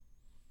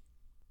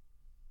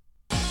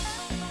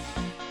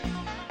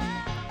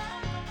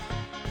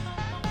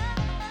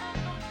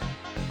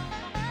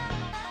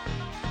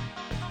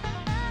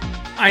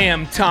I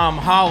am Tom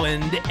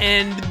Holland,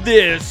 and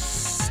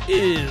this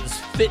is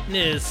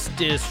Fitness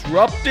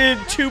Disrupted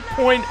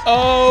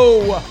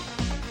 2.0.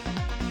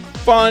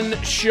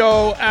 Fun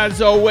show,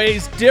 as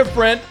always.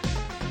 Different.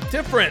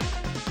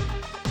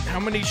 How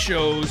many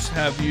shows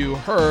have you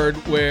heard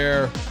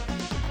where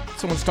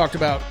someone's talked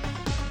about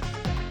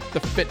the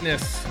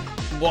fitness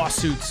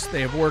lawsuits they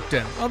have worked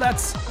in? Well,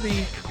 that's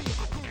the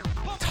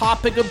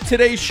topic of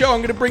today's show. I'm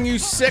going to bring you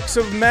 6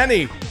 of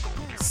many.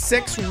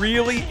 6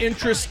 really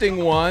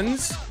interesting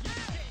ones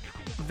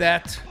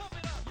that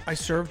I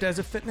served as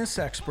a fitness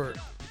expert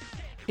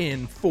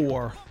in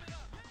for.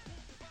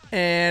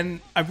 And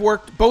I've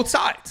worked both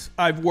sides.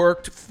 I've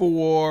worked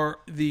for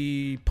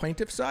the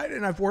plaintiff side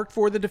and I've worked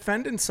for the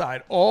defendant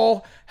side,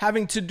 all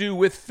having to do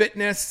with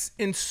fitness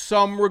in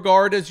some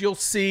regard, as you'll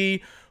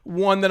see.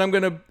 One that I'm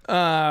going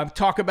to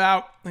talk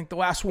about, I think the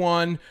last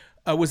one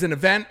was an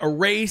event, a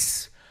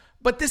race.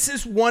 But this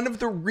is one of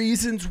the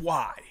reasons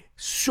why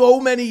so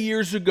many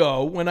years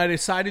ago, when I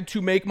decided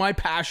to make my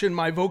passion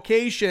my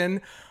vocation,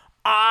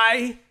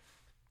 I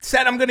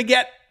said I'm going to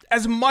get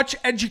as much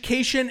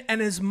education and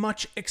as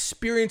much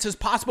experience as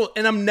possible,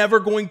 and I'm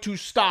never going to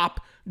stop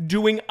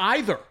doing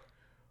either,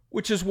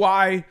 which is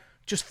why I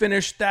just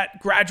finished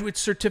that graduate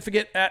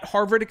certificate at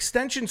Harvard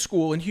Extension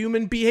School in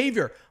human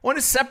behavior. I want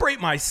to separate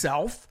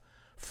myself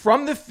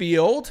from the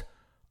field.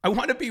 I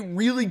want to be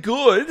really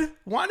good,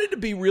 wanted to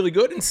be really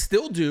good and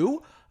still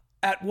do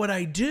at what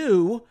I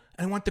do.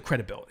 I want the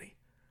credibility.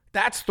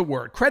 That's the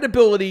word.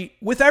 Credibility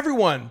with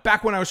everyone.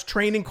 Back when I was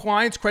training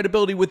clients,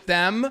 credibility with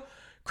them,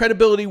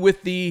 credibility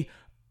with the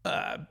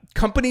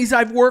companies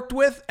I've worked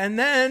with, and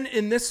then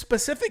in this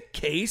specific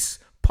case,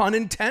 pun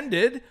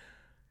intended,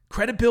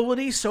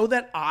 credibility so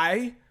that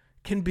I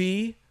can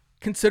be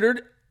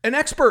considered an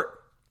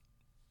expert.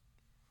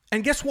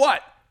 And guess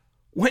what?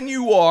 When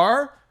you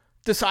are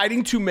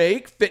deciding to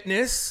make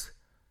fitness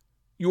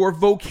your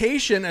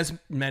vocation, as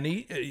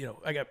many,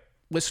 I got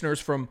listeners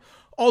from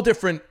all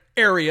different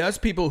areas,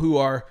 people who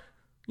are,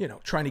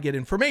 trying to get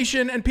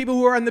information and people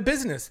who are in the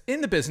business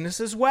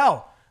as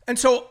well. And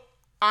so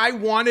I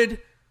wanted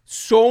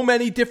so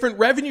many different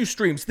revenue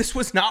streams. This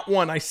was not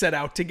one I set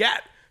out to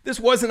get. This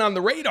wasn't on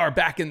the radar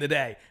back in the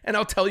day. And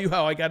I'll tell you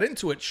how I got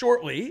into it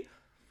shortly,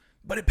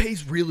 but it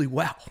pays really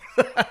well.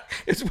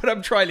 It's what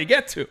I'm trying to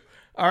get to.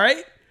 All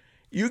right.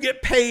 You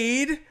get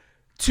paid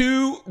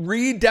to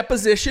read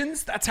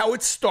depositions. That's how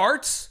it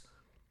starts.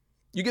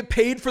 You get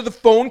paid for the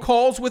phone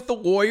calls with the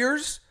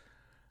lawyers,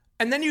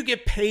 and then you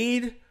get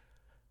paid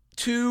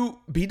to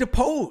be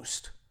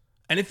deposed.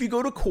 And if you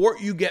go to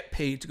court, you get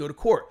paid to go to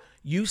court.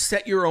 You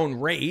set your own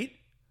rate,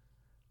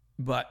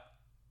 but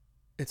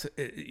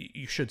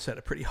you should set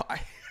it pretty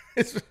high.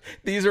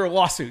 These are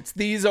lawsuits.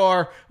 These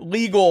are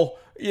legal,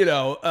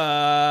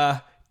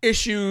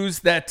 issues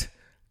that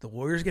the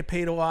lawyers get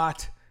paid a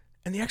lot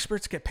and the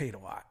experts get paid a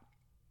lot.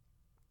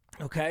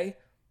 Okay?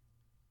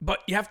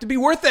 But you have to be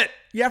worth it.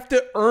 You have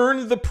to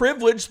earn the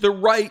privilege, the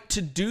right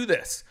to do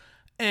this.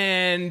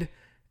 And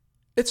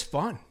it's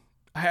fun.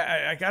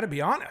 I got to be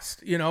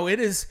honest. It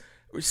is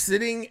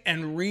sitting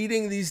and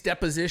reading these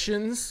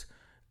depositions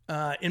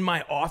in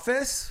my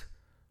office.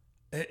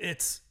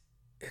 It's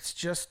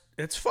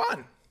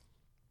fun.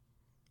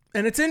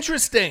 And it's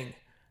interesting.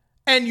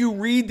 And you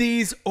read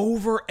these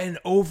over and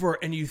over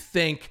and you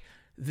think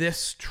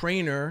this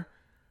trainer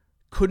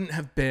couldn't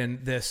have been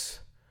this.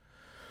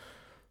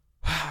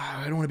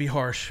 I don't want to be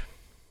harsh.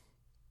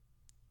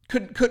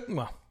 Couldn't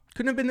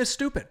have been this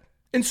stupid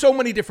in so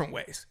many different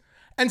ways.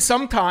 And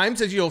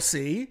sometimes, as you'll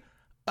see,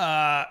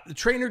 the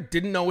trainer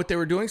didn't know what they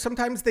were doing.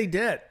 Sometimes they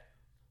did.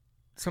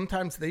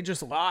 Sometimes they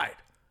just lied.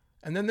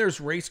 And then there's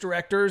race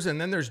directors,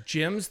 and then there's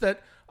gyms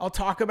that I'll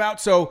talk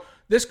about. So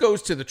this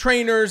goes to the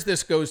trainers,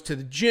 this goes to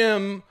the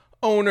gym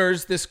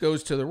owners, this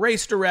goes to the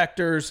race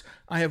directors.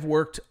 I have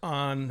worked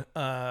on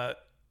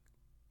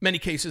many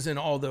cases in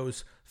all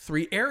those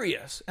 3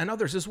 areas and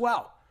others as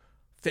well,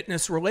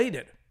 fitness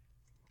related.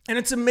 And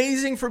it's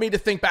amazing for me to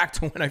think back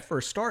to when I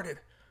first started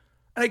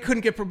and I couldn't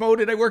get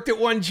promoted. I worked at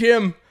one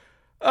gym,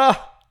 the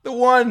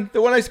one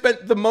I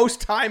spent the most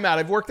time at.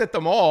 I've worked at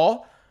them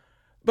all,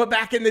 but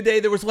back in the day,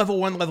 there was level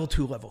 1, level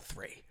 2, level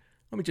 3.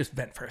 Let me just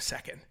vent for a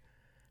second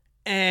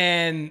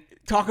and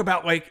talk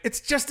about it's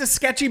just a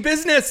sketchy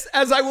business,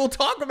 as I will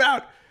talk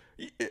about.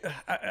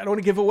 I don't want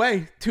to give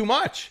away too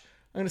much.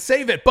 I'm going to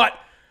save it, but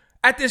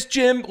at this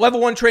gym, level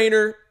 1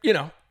 trainer,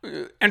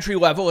 entry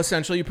level,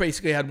 essentially, you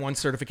basically had 1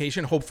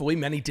 certification. Hopefully,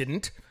 many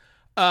didn't.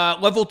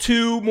 Level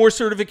 2, more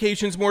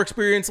certifications, more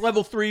experience.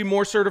 Level 3,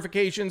 more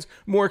certifications,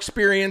 more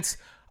experience.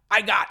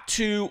 I got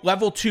to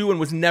level 2 and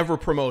was never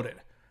promoted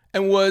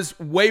and was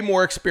way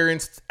more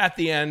experienced at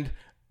the end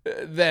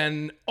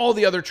than all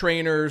the other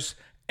trainers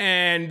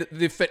and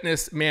the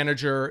fitness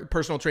manager,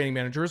 personal training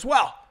manager as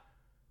well,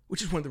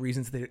 which is one of the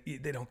reasons they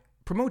don't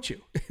promote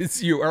you,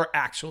 is you are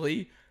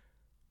actually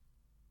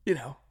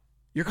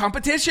your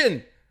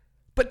competition.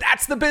 But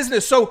that's the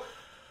business. So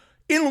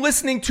in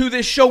listening to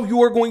this show,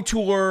 you are going to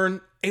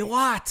learn a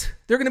lot.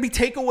 There are going to be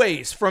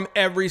takeaways from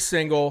every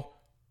single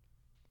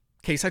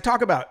case I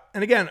talk about.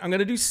 And again, I'm going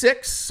to do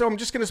 6, so I'm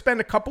just going to spend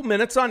a couple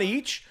minutes on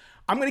each.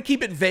 I'm going to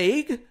keep it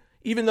vague,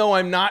 even though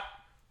I'm not,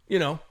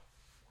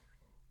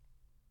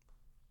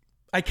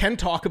 I can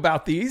talk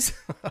about these.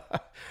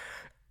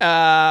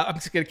 I'm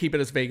just going to keep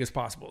it as vague as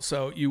possible,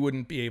 so you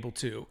wouldn't be able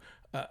to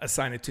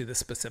assign it to the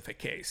specific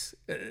case.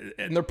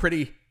 And they're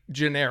pretty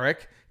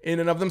generic in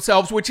and of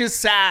themselves, which is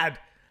sad.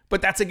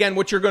 But that's, again,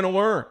 what you're going to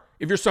learn.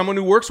 If you're someone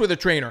who works with a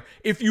trainer,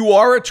 if you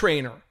are a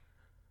trainer,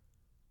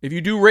 if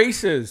you do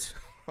races,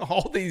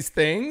 all these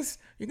things,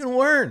 you're going to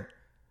learn.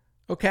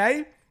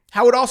 Okay?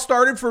 How it all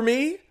started for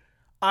me,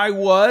 I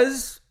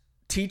was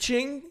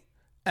teaching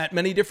at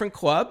many different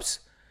clubs.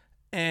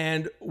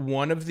 And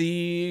one of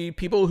the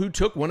people who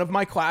took one of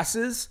my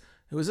classes,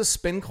 it was a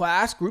spin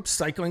class, group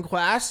cycling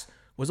class,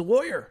 was a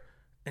lawyer.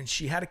 And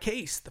she had a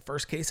case, the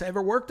first case I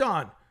ever worked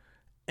on.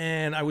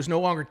 And I was no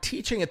longer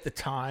teaching at the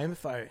time,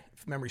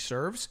 if memory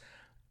serves.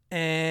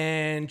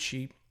 And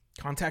she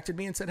contacted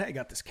me and said, hey, I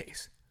got this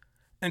case.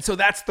 And so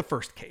that's the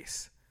first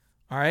case.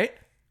 All right?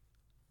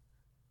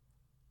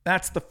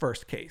 That's the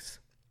first case.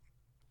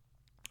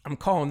 I'm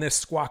calling this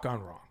Squawk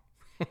on Wrong.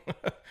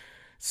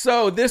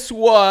 So this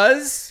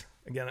was,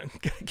 again, I'm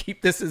going to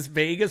keep this as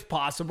vague as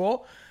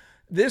possible.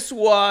 This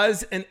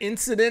was an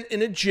incident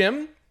in a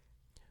gym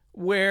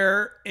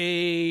where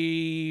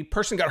a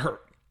person got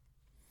hurt.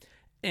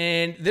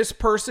 And this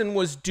person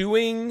was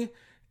doing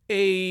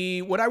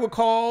what I would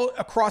call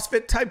a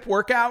CrossFit type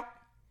workout.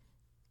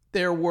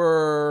 There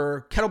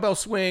were kettlebell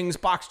swings,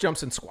 box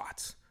jumps, and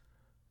squats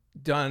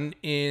done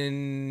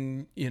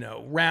in,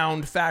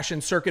 round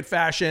fashion, circuit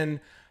fashion.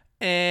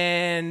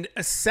 And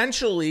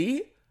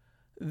essentially,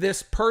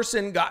 this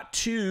person got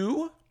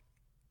to,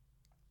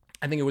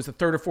 I think it was the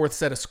 3rd or 4th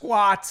set of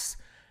squats,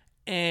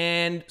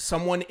 and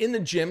someone in the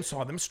gym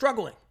saw them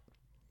struggling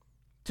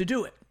to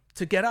do it,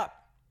 to get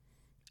up.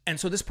 And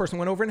so this person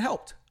went over and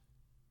helped.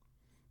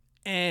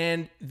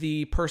 And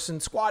the person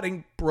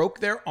squatting broke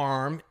their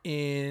arm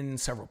in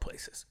several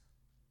places.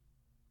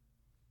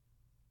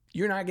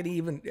 You're not going to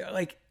even,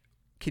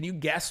 can you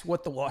guess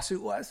what the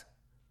lawsuit was?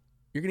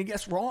 You're going to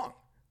guess wrong.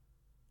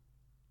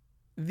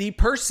 The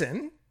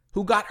person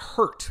who got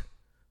hurt,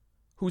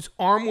 whose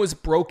arm was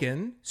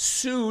broken,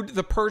 sued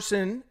the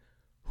person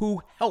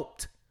who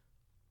helped,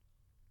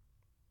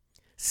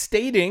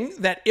 stating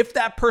that if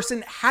that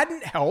person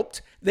hadn't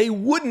helped, they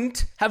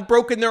wouldn't have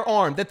broken their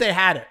arm, that they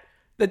had it,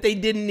 that they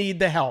didn't need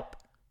the help.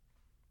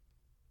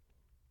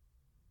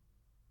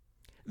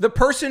 The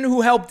person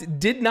who helped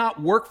did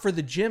not work for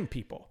the gym,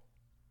 people.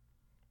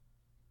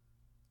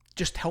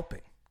 Just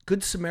helping.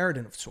 Good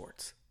Samaritan of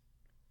sorts.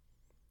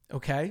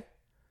 Okay?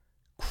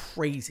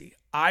 Crazy.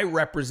 I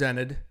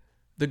represented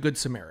the Good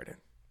Samaritan,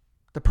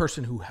 the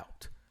person who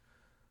helped.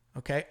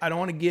 Okay? I don't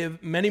want to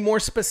give many more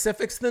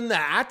specifics than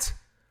that,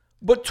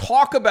 but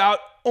talk about,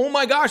 oh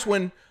my gosh,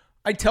 when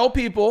I tell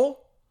people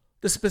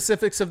the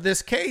specifics of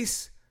this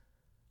case,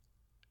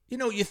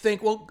 you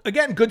think, well,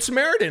 again, Good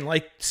Samaritan,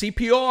 like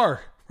CPR,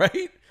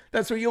 right?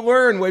 That's what you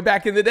learn way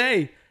back in the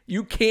day.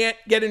 You can't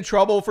get in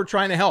trouble for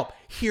trying to help.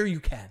 Here you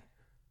can.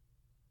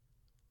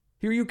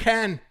 Here you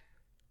can.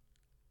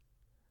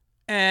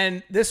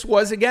 And this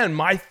was, again,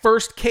 my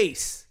first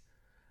case.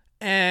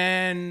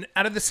 And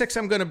out of the 6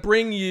 I'm going to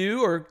bring to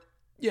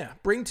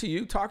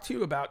you, talk to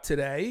you about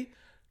today,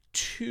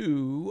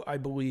 2, I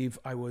believe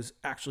I was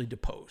actually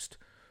deposed.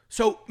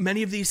 So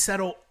many of these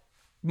settle,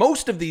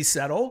 most of these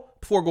settle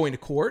before going to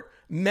court.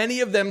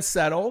 Many of them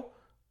settle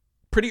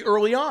pretty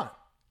early on.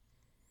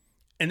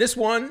 And this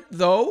one,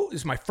 though,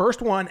 is my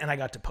first one, and I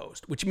got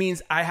deposed, which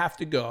means I have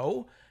to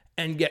go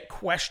and get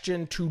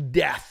questioned to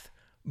death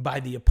by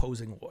the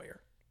opposing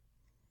lawyer.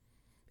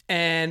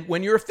 And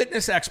when you're a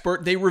fitness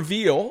expert, they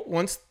reveal,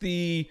 once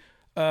the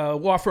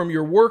law firm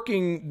you're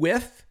working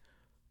with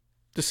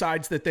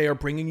decides that they are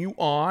bringing you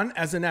on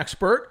as an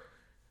expert,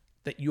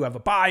 that you have a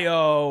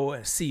bio, a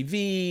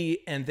CV,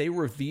 and they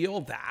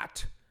reveal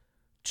that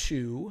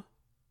to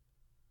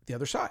the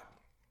other side.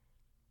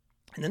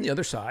 And then the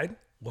other side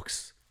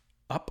looks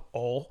up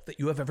all that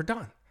you have ever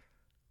done.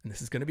 And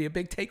this is going to be a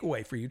big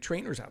takeaway for you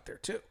trainers out there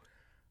too.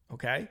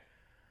 Okay?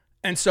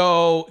 And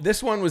so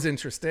this one was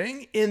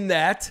interesting in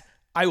that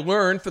I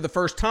learned for the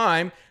first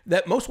time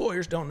that most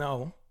lawyers don't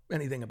know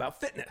anything about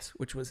fitness,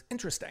 which was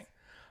interesting.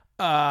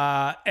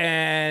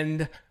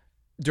 And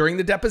during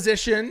the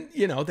deposition,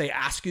 they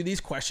ask you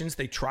these questions.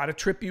 They try to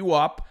trip you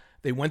up.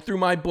 They went through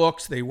my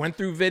books. They went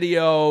through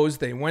videos.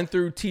 They went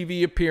through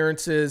TV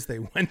appearances. They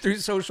went through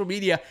social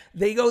media.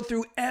 They go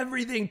through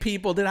everything,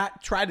 people, to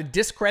not try to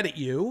discredit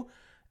you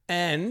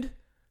and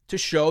to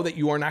show that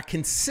you are not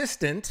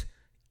consistent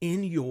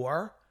in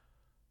your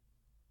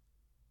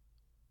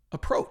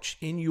approach,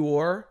 in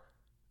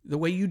the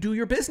way you do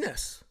your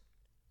business,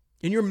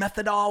 in your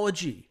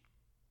methodology,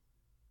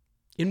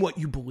 in what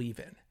you believe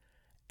in.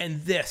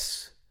 And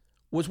this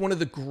was one of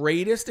the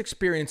greatest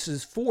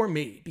experiences for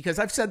me, because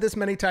I've said this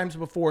many times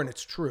before, and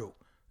it's true.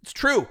 It's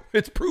true.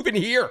 It's proven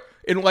here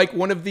in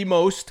one of the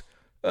most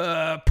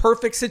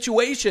perfect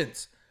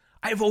situations.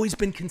 I've always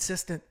been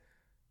consistent.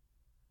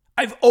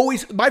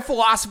 My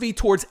philosophy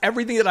towards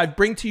everything that I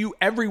bring to you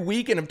every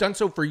week and have done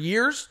so for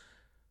years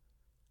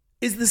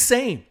is the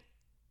same.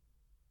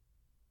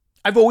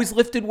 I've always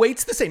lifted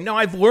weights the same. Now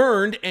I've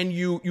learned, and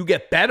you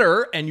get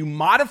better and you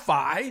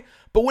modify,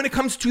 but when it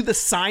comes to the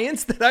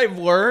science that I've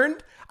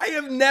learned, I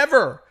have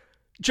never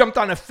jumped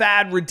on a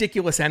fad,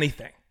 ridiculous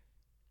anything.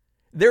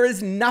 There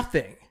is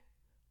nothing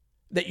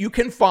that you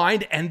can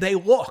find, and they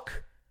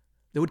look,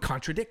 that would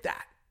contradict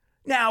that.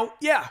 Now,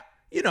 yeah,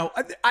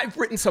 I've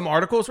written some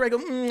articles where I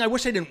go, I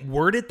wish I didn't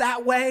word it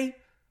that way,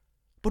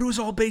 but it was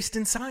all based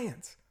in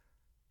science.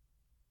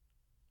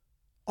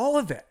 All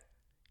of it.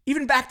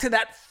 Even back to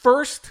that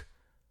first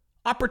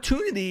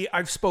opportunity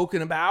I've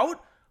spoken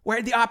about, where I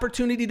had the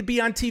opportunity to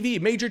be on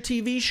TV, major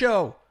TV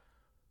show.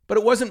 But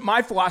it wasn't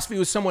my philosophy, it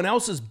was someone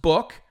else's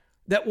book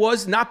that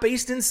was not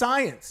based in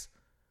science.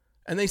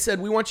 And they said,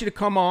 we want you to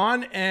come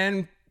on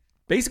and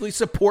basically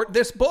support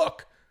this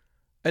book.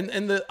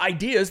 And the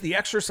ideas, the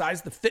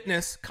exercise, the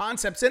fitness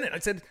concepts in it. I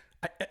said,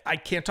 I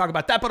can't talk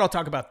about that, but I'll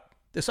talk about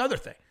this other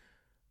thing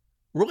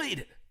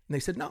related. And they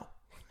said, no.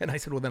 And I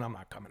said, well, then I'm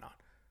not coming on.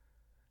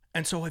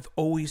 And so I've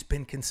always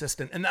been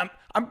consistent. And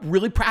I'm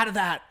really proud of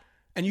that.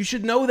 And you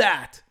should know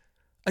that.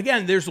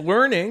 Again, there's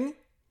learning.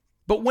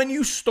 But when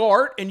you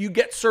start and you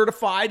get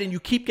certified and you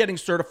keep getting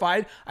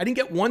certified, I didn't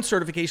get one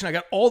certification. I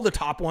got all the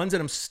top ones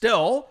and I'm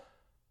still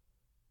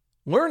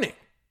learning.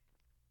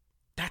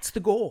 That's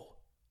the goal.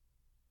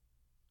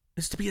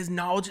 Is to be as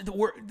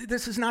knowledgeable.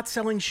 This is not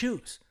selling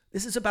shoes.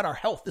 This is about our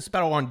health. This is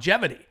about our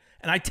longevity.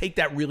 And I take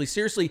that really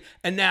seriously.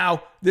 And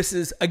now this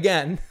is,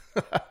 again,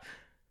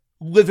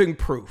 living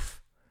proof.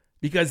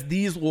 Because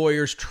these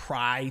lawyers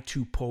try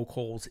to poke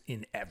holes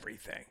in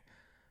everything.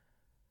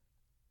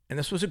 And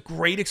this was a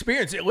great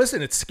experience.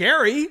 Listen, it's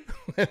scary,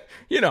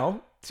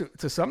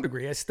 to some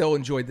degree. I still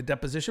enjoyed the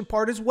deposition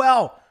part as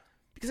well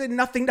because I had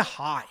nothing to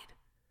hide.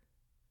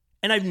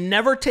 And I've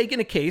never taken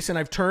a case and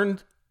I've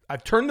turned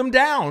them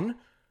down.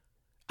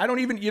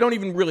 You don't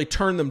even really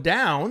turn them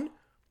down,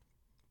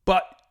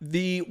 but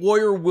the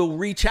lawyer will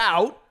reach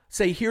out,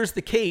 say, here's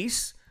the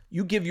case.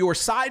 You give your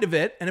side of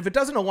it. And if it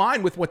doesn't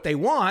align with what they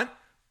want,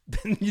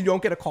 then you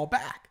don't get a call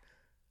back.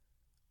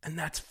 And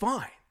that's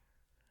fine.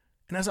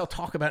 And as I'll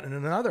talk about in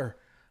another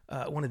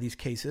one of these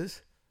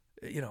cases,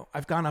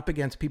 I've gone up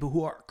against people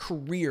who are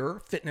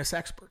career fitness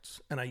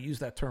experts. And I use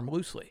that term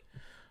loosely.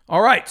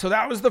 All right. So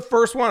that was the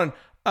first one.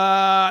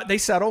 They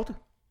settled.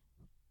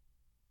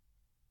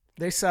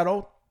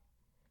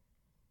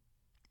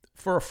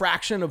 For a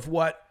fraction of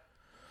what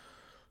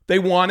they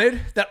wanted.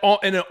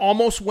 And it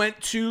almost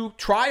went to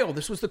trial.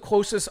 This was the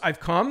closest I've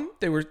come.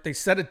 They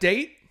set a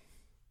date.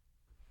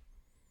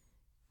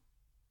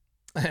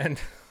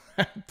 And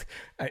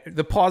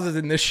the pauses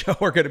in this show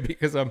are going to be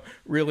because I'm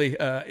really,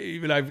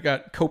 even I've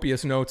got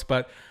copious notes,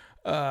 but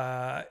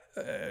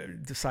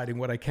deciding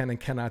what I can and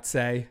cannot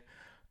say.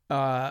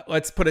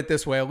 Let's put it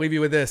this way. I'll leave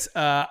you with this.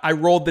 I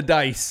rolled the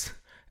dice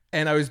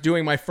and I was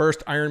doing my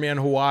first Ironman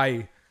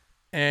Hawaii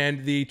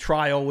and the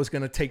trial was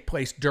going to take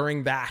place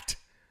during that.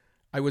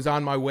 I was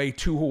on my way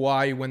to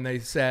Hawaii when they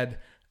said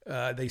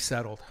they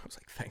settled. I was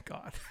like, thank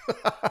God.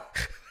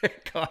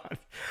 Thank God.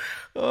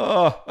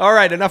 Oh, all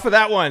right. Enough of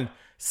that one.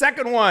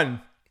 Second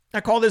one, I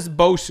call this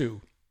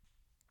BOSU.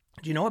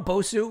 Do you know what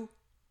BOSU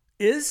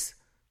is?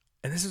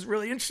 And this is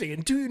really interesting.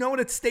 And do you know what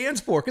it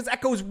stands for? Because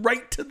that goes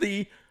right to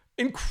the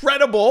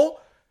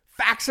incredible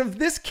facts of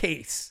this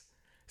case.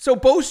 So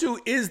BOSU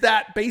is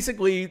that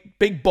basically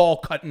big ball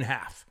cut in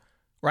half,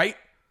 right?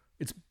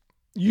 It's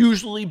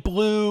usually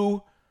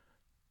blue.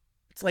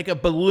 It's like a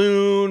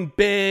balloon,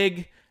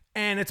 big,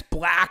 and it's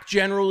black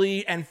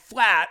generally and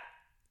flat.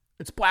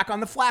 It's black on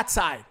the flat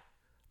side.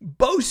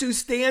 BOSU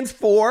stands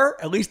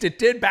for, at least it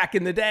did back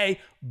in the day,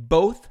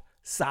 both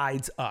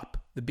sides up.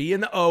 The B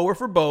and the O are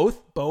for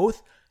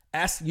both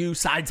SU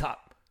sides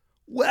up.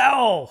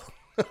 Well,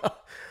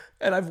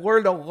 and I've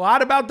learned a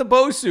lot about the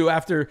BOSU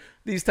after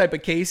these type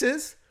of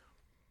cases.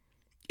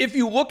 If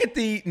you look at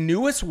the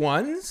newest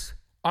ones,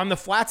 on the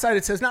flat side,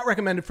 it says not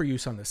recommended for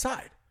use on the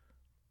side.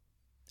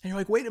 And you're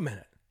like, wait a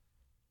minute.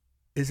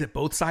 Is it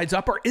both sides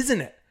up or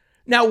isn't it?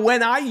 Now,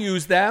 when I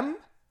use them,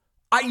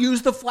 I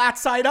use the flat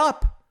side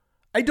up.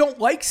 I don't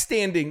like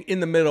standing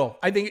in the middle.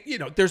 I think,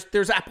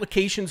 there's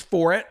applications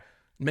for it.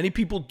 Many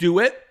people do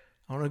it.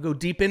 I don't want to go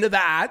deep into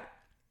that.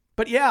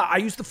 But yeah, I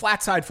use the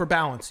flat side for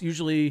balance.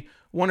 Usually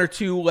 1 or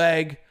 2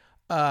 leg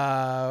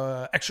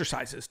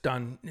exercises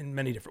done in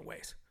many different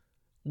ways.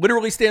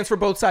 Literally stands for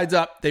both sides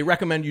up. They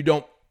recommend you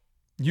don't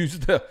use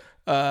the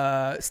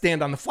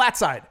stand on the flat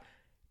side.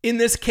 In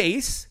this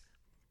case,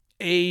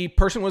 a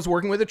person was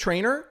working with a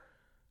trainer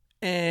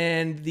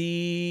and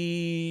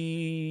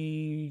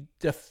the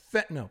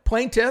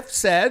plaintiff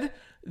said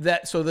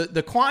that, so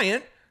the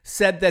client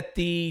said that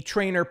the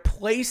trainer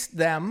placed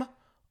them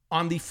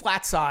on the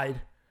flat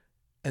side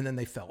and then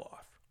they fell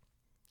off.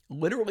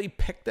 Literally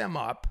picked them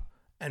up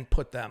and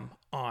put them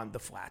on the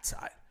flat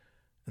side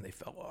and they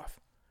fell off.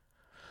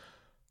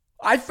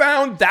 I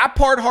found that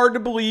part hard to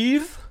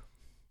believe.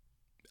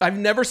 I've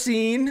never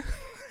seen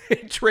a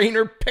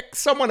trainer pick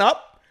someone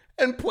up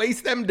and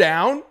place them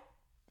down.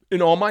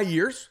 in all my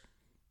years,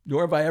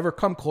 nor have I ever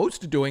come close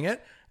to doing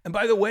it. And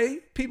by the way,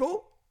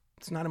 people,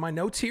 it's not in my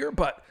notes here,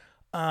 but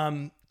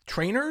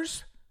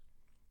trainers,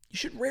 you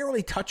should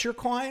rarely touch your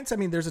clients. I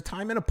mean, there's a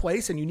time and a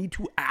place, and you need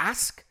to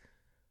ask.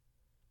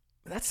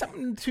 That's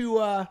something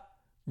to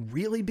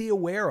really be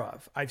aware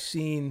of. I've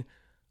seen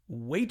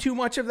way too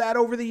much of that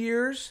over the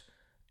years,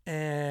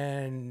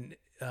 and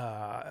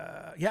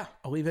yeah,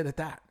 I'll leave it at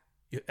that.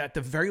 At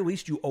the very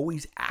least, you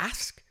always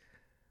ask.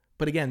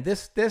 But again,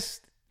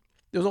 there's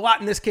a lot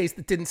in this case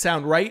that didn't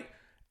sound right,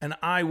 and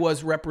I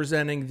was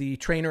representing the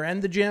trainer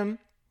and the gym.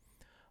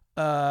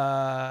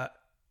 And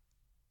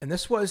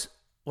this was,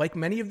 like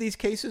many of these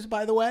cases,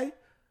 by the way,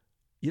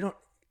 you don't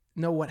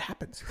know what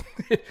happens.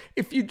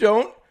 If you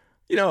don't,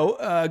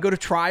 go to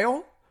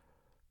trial,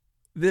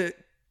 the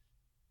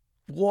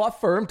law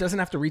firm doesn't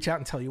have to reach out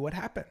and tell you what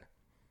happened.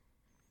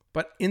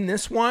 But in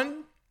this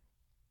one,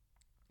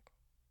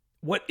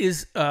 what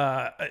is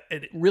a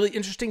really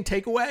interesting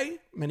takeaway,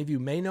 many of you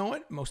may know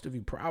it, most of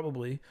you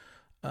probably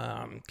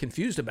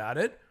confused about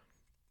it,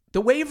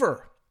 the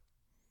waiver.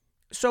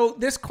 So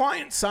this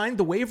client signed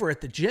the waiver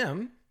at the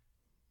gym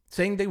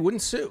saying they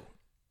wouldn't sue.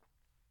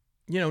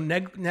 They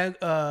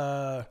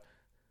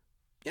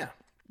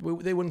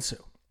wouldn't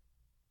sue.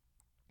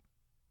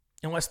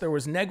 Unless there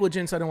was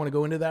negligence. I don't want to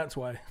go into that. That's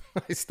why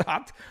I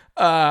stopped.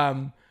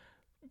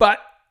 But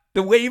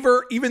the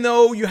waiver, even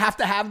though you have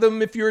to have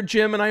them if you're a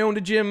gym, and I owned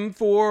a gym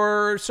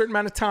for a certain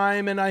amount of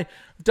time, and I've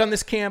done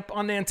this camp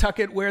on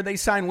Nantucket where they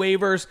sign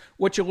waivers,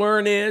 what you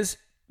learn is,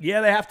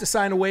 yeah, they have to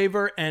sign a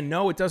waiver, and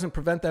no, it doesn't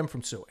prevent them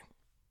from suing.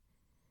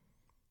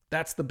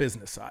 That's the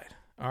business side,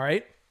 all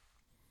right?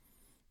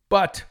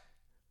 But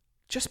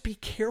just be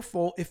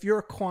careful if you're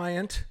a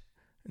client,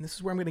 and this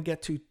is where I'm going to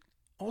get to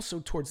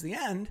also towards the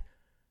end,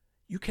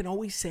 you can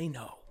always say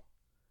no.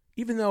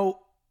 Even though,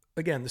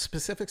 again, the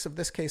specifics of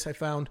this case I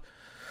found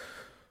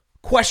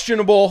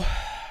questionable,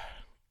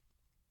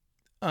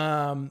 you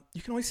can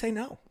always say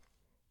no.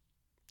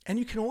 And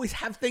you can always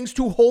have things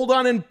to hold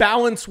on and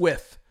balance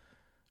with,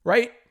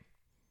 right?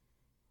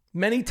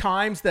 Many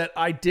times that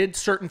I did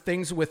certain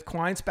things with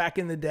clients back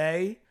in the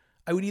day,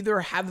 I would either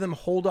have them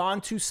hold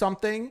on to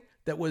something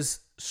that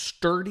was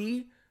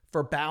sturdy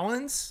for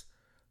balance.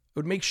 I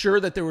would make sure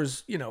that there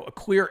was, a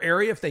clear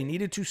area if they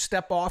needed to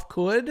step off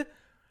could.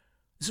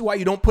 This is why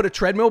you don't put a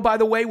treadmill, by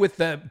the way, with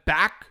the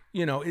back.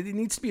 It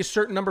needs to be a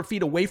certain number of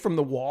feet away from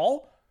the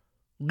wall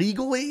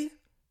legally.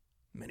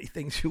 Many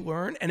things you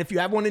learn. And if you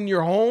have one in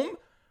your home,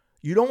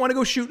 you don't want to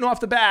go shooting off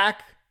the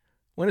back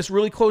when it's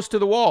really close to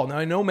the wall. Now,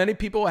 I know many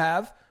people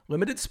have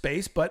limited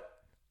space, but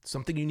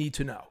something you need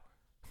to know.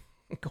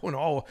 I'm going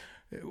all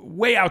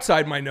way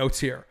outside my notes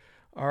here.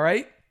 All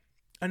right.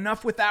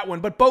 Enough with that one.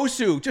 But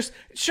BOSU just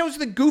shows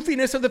the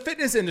goofiness of the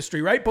fitness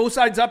industry, right? Both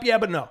sides up, yeah,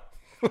 but no.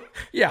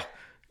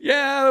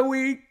 Yeah,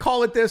 we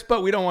call it this,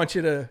 but we don't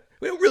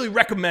really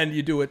recommend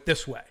you do it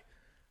this way.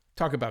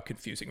 Talk about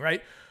confusing,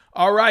 right?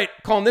 All right,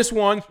 calling this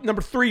one,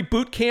 number 3,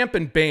 boot camp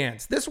and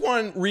bands. This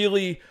one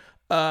really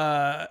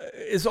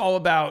is all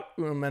about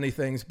many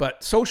things,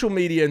 but social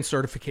media and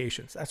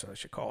certifications. That's what I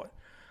should call it.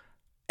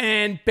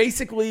 And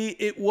basically,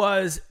 it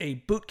was a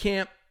boot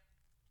camp,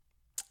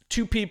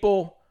 2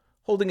 people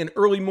holding an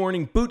early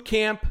morning boot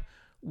camp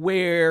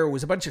where it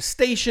was a bunch of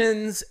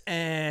stations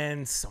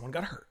and someone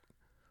got hurt.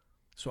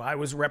 So I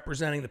was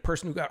representing the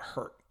person who got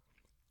hurt,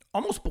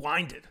 almost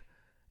blinded.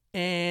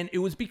 And it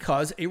was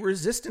because a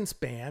resistance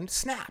band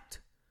snapped.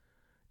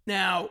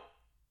 Now,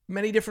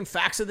 many different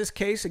facts of this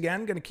case.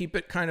 Again, going to keep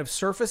it kind of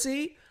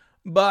surfacey,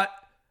 but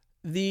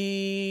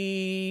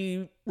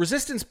the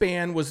resistance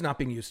band was not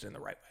being used in the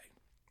right way.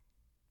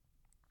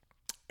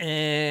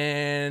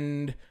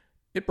 And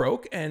it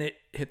broke and it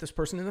hit this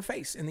person in the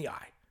face, in the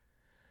eye.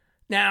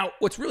 Now,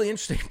 what's really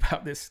interesting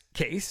about this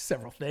case,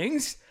 several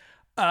things.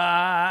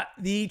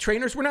 The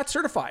trainers were not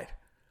certified.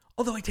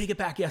 Although I take it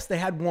back, yes, they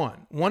had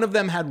one. One of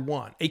them had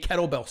one, a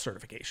kettlebell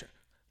certification.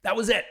 That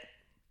was it.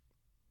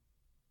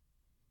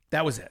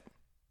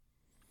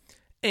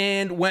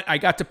 And when I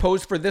got to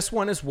pose for this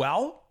one as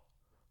well,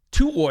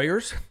 2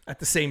 lawyers at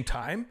the same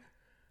time.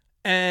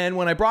 And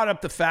when I brought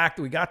up the fact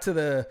that we got to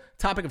the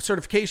topic of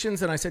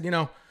certifications, and I said, they're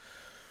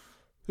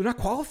not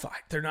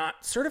qualified. They're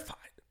not certified.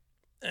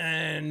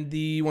 And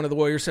one of the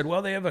lawyers said,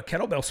 well, they have a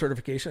kettlebell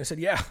certification. I said,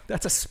 yeah,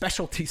 that's a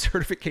specialty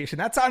certification.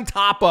 That's on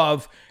top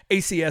of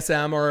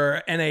ACSM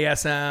or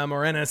NASM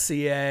or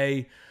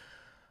NSCA,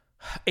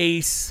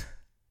 ACE.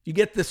 You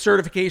get the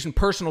certification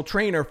personal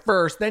trainer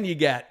first, then you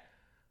get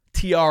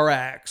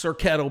TRX or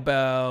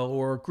kettlebell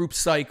or group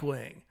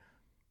cycling.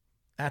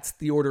 That's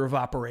the order of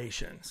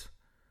operations.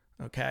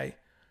 Okay.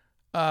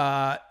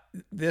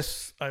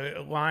 This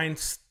line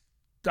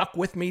stuck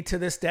with me to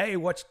this day,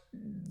 what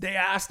they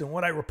asked and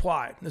what I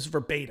replied. This is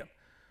verbatim.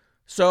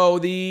 So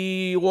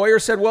the lawyer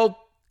said, well,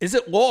 is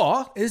it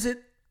law? Is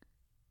it,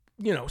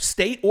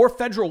 state or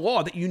federal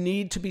law that you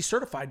need to be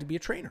certified to be a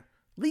trainer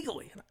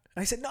legally? And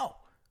I said, no.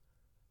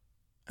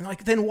 And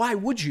then why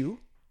would you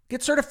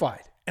get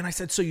certified? And I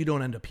said, so you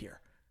don't end up here.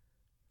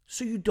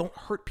 So you don't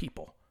hurt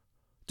people.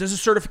 Does a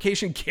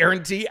certification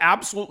guarantee?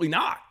 Absolutely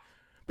not.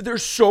 But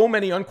there's so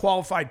many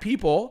unqualified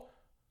people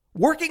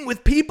working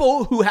with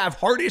people who have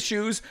heart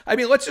issues. I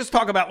mean, let's just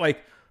talk about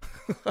like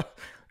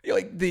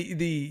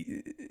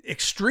the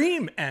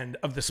extreme end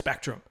of the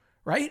spectrum,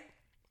 right?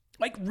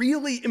 Like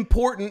really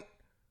important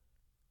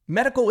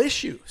medical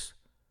issues.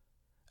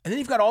 And then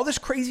you've got all this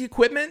crazy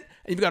equipment,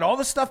 and you've got all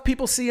the stuff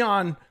people see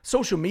on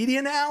social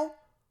media now,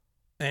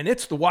 and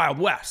it's the Wild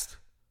West.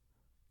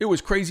 It was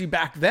crazy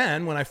back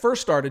then when I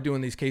first started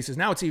doing these cases.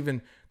 Now it's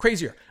even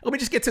crazier. Let me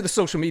just get to the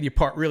social media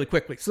part really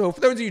quickly. So for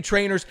those of you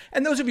trainers,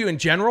 and those of you in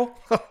general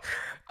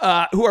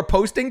who are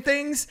posting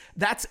things,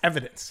 that's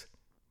evidence.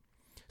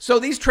 So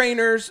these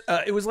trainers,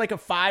 it was like a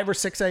 5 or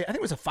 6 a.m., I think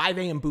it was a 5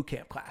 a.m. boot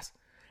camp class.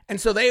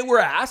 And so they were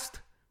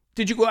asked,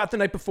 did you go out the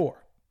night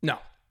before? No.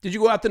 Did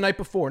you go out the night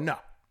before? No.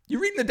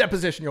 You're reading the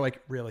deposition. You're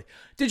like, really?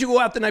 Did you go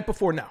out the night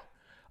before? No.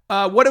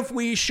 What if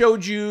we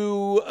showed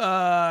you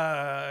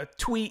a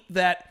tweet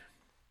that,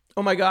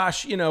 oh my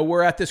gosh,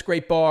 we're at this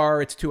great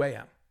bar. It's 2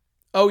 a.m.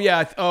 Oh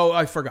yeah.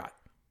 I forgot.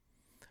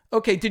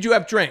 Okay. Did you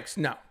have drinks?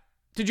 No.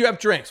 Did you have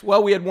drinks?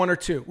 Well, we had 1 or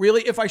 2.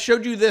 Really? If I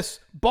showed you this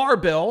bar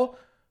bill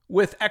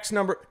with X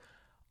number,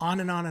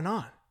 on and on and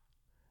on.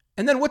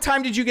 And then what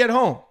time did you get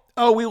home?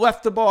 Oh, we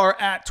left the bar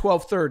at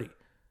 12:30.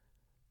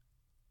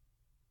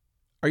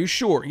 Are you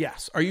sure?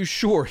 Yes. Are you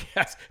sure?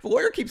 Yes. If a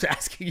lawyer keeps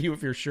asking you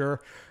if you're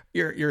sure,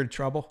 you're in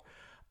trouble.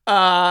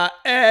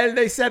 And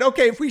they said,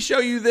 okay, if we show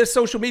you this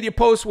social media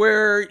post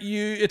where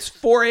it's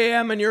 4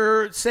 a.m. and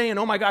you're saying,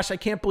 oh my gosh, I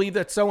can't believe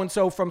that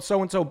so-and-so from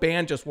so-and-so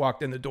band just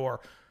walked in the door.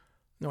 And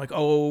they're like,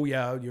 oh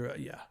yeah,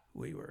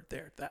 we were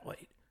there that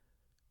late.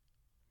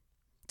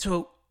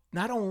 So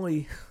not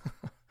only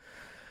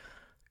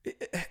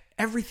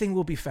everything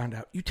will be found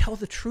out, you tell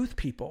the truth,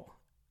 people.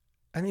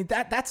 I mean,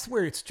 that's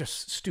where it's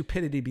just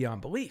stupidity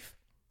beyond belief.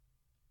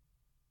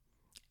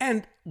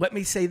 And let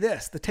me say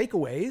this, the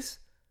takeaways,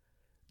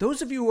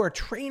 those of you who are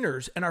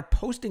trainers and are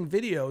posting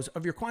videos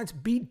of your clients,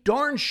 be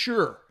darn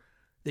sure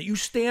that you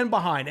stand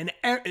behind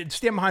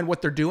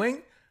what they're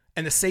doing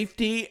and the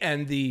safety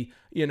and the,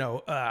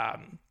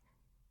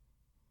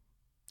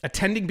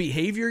 attending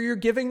behavior you're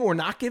giving or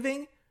not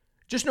giving.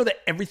 Just know that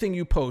everything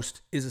you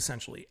post is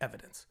essentially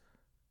evidence.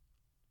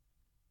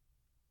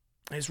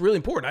 It's really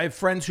important. I have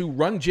friends who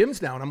run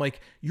gyms now, and I'm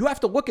like, you have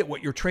to look at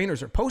what your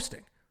trainers are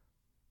posting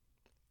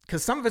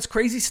because some of it's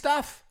crazy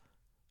stuff.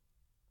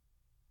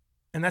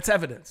 And that's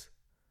evidence.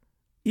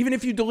 Even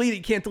if you delete it,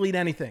 you can't delete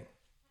anything.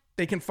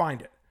 They can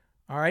find it.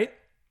 All right?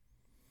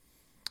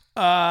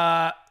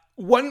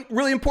 One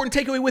really important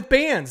takeaway with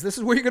bands. This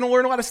is where you're going to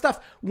learn a lot of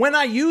stuff. When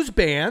I use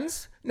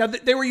bands, now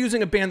they were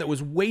using a band that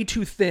was way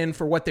too thin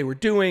for what they were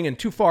doing and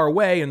too far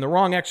away and the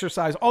wrong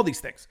exercise, all these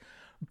things.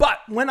 But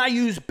when I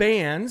use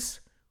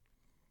bands,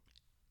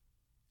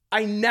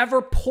 I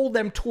never pull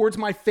them towards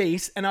my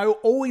face, and I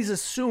always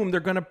assume they're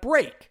going to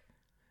break.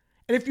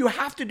 And if you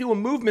have to do a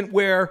movement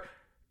where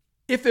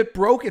if it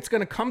broke, it's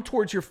going to come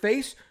towards your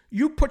face,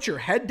 you put your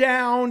head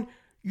down,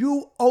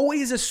 you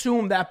always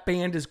assume that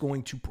band is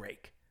going to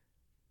break.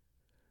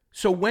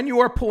 So when you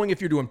are pulling,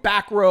 if you're doing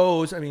back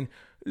rows, I mean,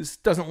 this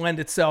doesn't lend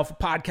itself a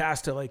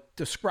podcast to like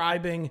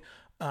describing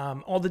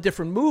all the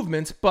different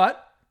movements,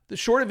 but the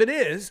short of it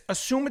is,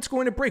 assume it's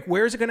going to break.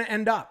 Where is it going to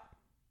end up?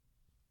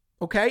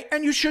 Okay,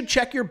 and you should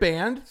check your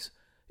bands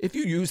if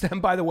you use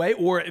them, by the way,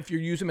 or if you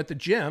use them at the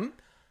gym.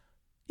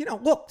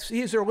 Look,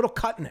 see, is there a little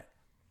cut in it?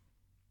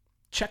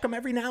 Check them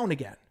every now and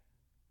again.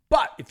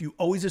 But if you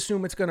always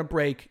assume it's going to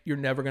break, you're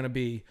never going to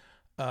be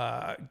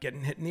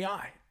getting hit in the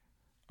eye.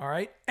 All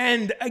right?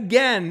 And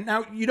again,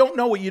 now you don't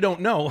know what you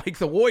don't know, like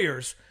the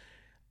lawyers.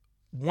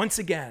 Once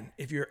again,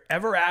 if you're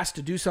ever asked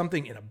to do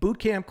something in a boot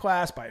camp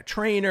class by a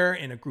trainer,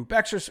 in a group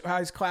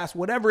exercise class,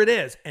 whatever it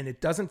is, and it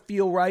doesn't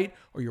feel right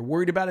or you're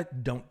worried about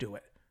it, don't do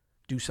it.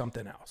 Do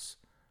something else.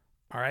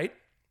 All right?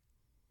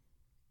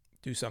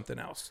 Do something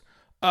else.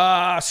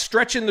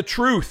 Stretching the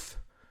truth.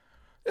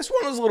 This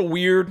one was a little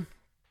weird.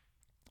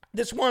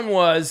 This one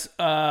was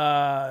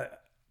a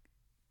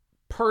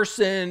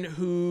person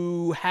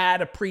who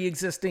had a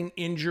pre-existing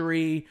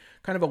injury,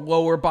 kind of a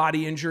lower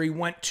body injury,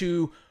 went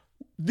to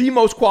the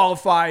most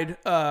qualified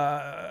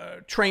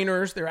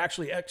trainers. They're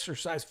actually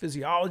exercise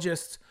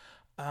physiologists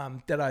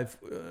that I've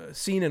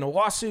seen in a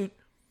lawsuit.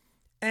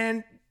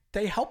 And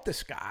they helped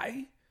this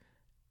guy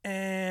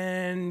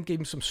and gave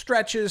him some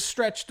stretches,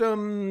 stretched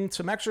him,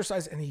 some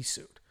exercise, and he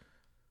sued.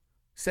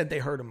 Said they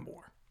hurt him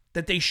more,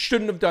 that they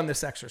shouldn't have done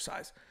this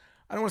exercise.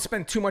 I don't want to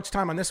spend too much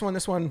time on this one.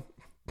 This one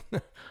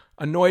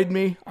annoyed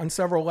me on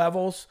several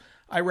levels.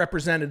 I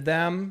represented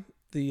them,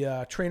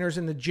 the trainers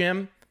in the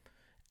gym.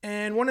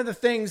 And one of the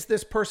things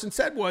this person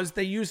said was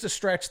they used a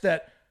stretch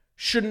that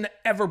shouldn't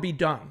ever be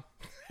done.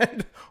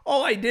 And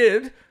all I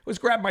did was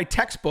grab my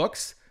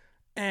textbooks,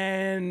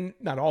 and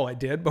not all I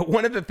did, but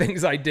one of the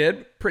things I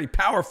did, pretty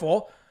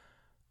powerful,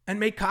 and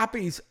make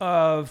copies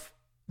of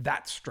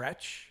that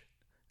stretch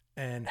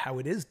and how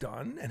it is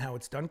done and how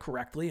it's done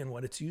correctly and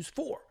what it's used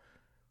for.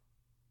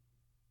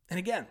 And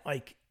again,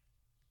 like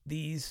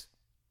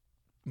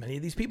many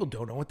of these people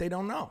don't know what they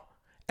don't know.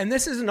 And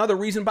this is another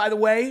reason, by the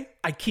way,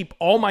 I keep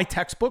all my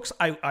textbooks.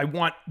 I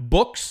want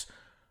books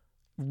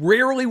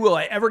Rarely will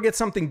I ever get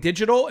something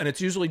digital, and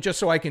it's usually just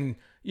so I can,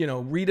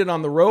 read it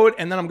on the road,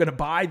 and then I'm going to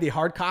buy the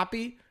hard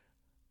copy.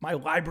 My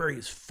library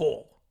is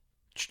full,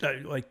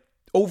 like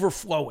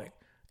overflowing.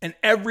 And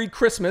every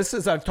Christmas,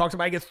 as I've talked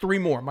about, I get 3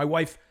 more. My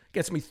wife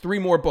gets me 3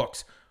 more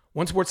books.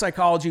 1 sports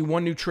psychology,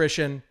 1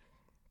 nutrition,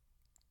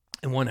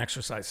 and 1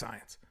 exercise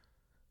science.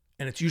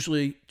 And it's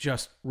usually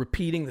just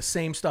repeating the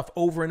same stuff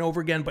over and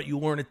over again, but you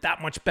learn it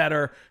that much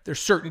better. There's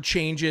certain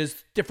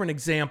changes, different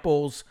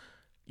examples.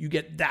 You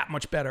get that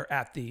much better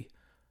at the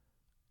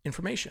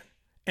information.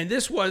 And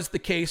this was the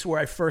case where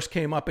I first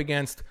came up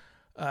against,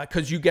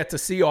 because you get to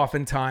see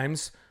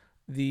oftentimes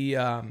the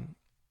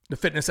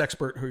fitness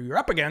expert who you're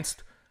up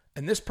against,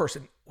 and this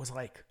person was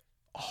like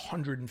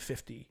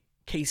 150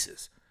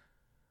 cases.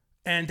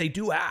 And they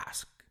do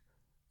ask,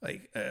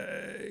 like,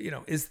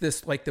 is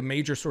this like the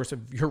major source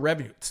of your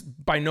revenue? It's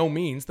by no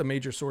means the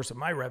major source of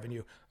my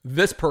revenue.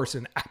 This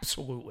person,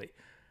 absolutely.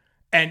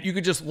 And you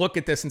could just look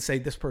at this and say,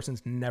 this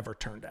person's never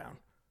turned down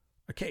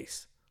a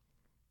case.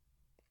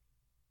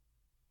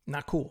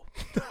 Not cool.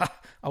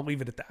 I'll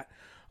leave it at that.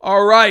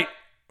 All right.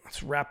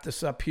 Let's wrap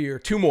this up here.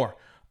 2 more.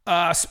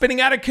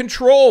 Spinning out of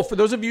control. For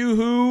those of you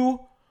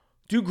who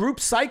do group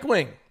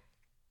cycling,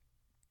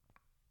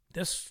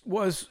 this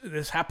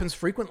happens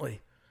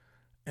frequently.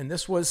 And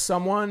this was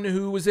someone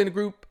who was in a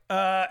group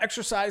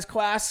exercise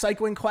class,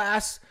 cycling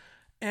class,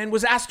 and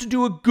was asked to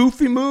do a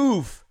goofy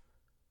move.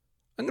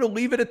 I'm going to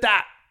leave it at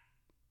that.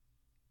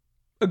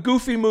 A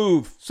goofy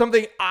move.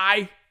 Something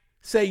I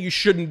say you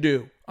shouldn't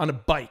do on a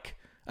bike.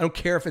 I don't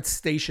care if it's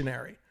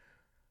stationary.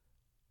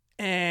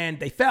 And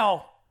they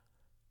fell,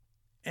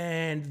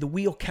 and the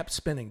wheel kept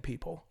spinning,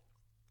 people,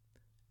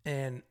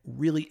 and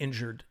really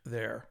injured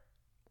their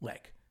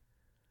leg.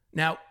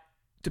 Now,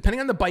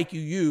 depending on the bike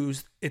you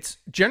use, it's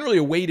generally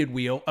a weighted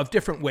wheel of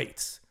different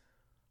weights.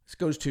 This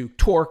goes to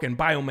torque and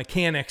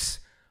biomechanics,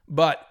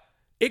 but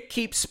it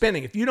keeps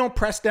spinning. If you don't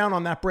press down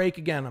on that brake,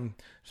 again,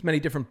 there's many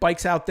different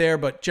bikes out there,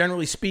 but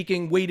generally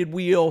speaking, weighted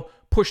wheel,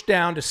 push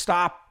down to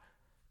stop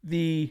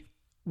the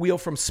wheel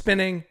from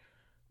spinning.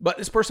 But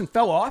this person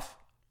fell off,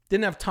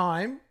 didn't have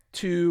time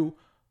to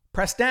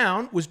press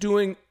down, was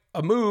doing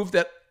a move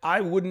that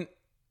I wouldn't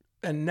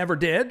and never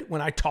did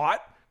when I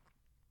taught.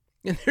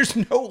 And there's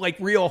no like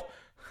real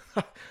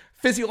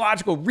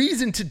physiological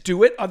reason to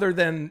do it other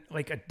than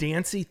like a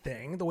dancey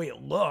thing, the way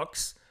it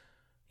looks.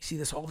 You see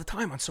this all the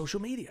time on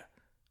social media.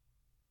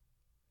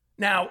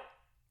 Now,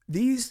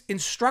 these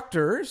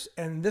instructors,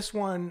 and this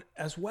one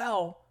as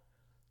well,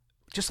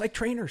 just like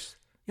trainers,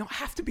 you don't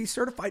have to be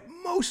certified.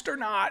 Most are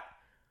not.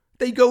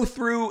 They go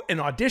through an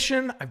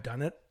audition. I've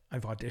done it.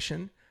 I've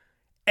auditioned.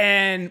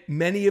 And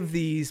many of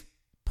these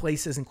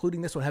places,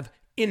 including this one, have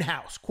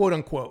in-house, quote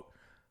unquote,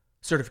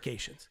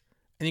 certifications.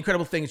 And the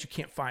incredible thing is you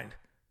can't find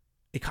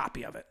a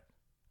copy of it.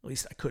 At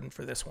least I couldn't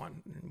for this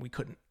one. We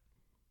couldn't.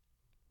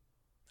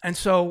 And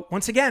so,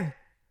 once again,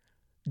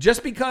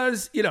 just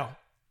because,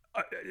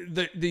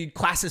 the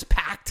class is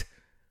packed,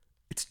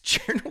 it's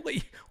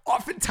generally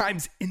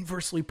oftentimes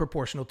inversely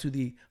proportional to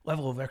the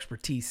level of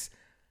expertise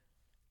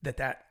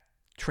that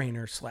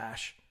trainer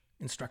 /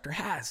 instructor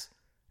has.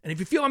 And if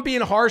you feel I'm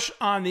being harsh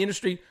on the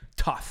industry,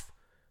 tough.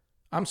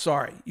 I'm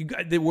sorry. You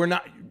guys, we're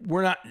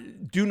not,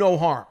 do no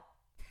harm,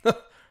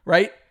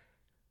 right?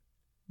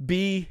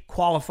 Be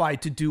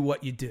qualified to do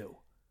what you do.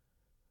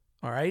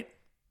 All right.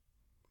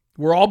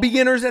 We're all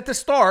beginners at the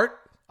start.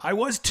 I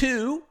was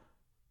too,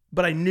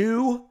 but I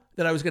knew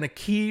that I was going to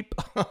keep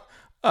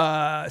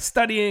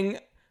studying.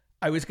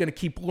 I was going to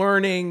keep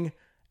learning,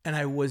 and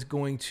I was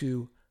going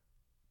to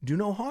do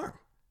no harm.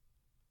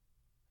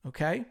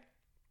 Okay.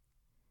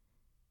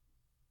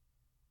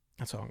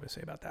 That's all I'm going to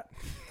say about that.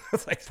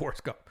 It's like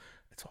Forrest Gump.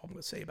 That's all I'm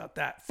going to say about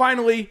that.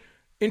 Finally,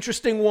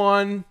 interesting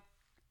one.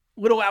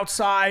 Little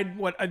outside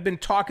what I've been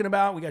talking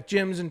about. We got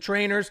gyms and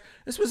trainers.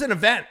 This was an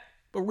event,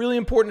 but really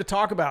important to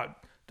talk about.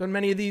 Done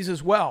many of these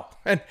as well.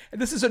 And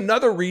this is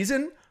another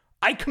reason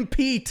I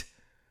compete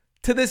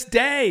to this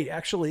day.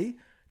 Actually,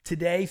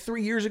 today,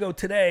 3 years ago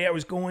today, I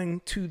was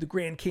going to the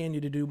Grand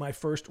Canyon to do my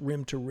first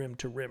rim to rim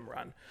to rim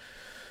run.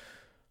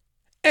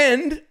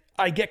 And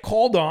I get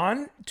called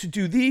on to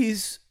do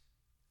these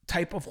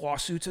type of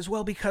lawsuits as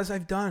well because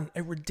I've done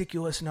a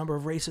ridiculous number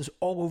of races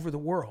all over the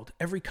world.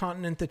 Every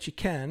continent that you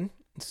can,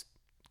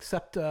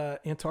 except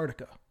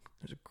Antarctica.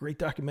 There's a great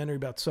documentary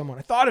about someone.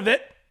 I thought of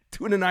it,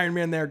 doing an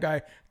Ironman there.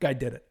 Guy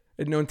did it.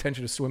 I had no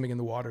intention of swimming in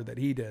the water that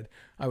he did.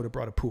 I would have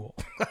brought a pool.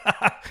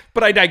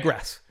 But I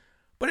digress.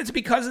 But it's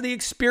because of the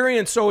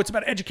experience. So it's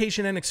about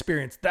education and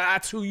experience.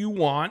 That's who you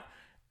want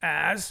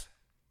as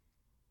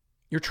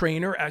your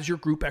trainer, as your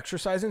group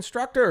exercise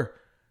instructor.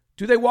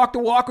 Do they walk the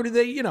walk or do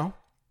they, And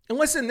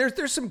listen,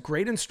 there's some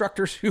great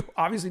instructors who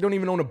obviously don't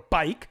even own a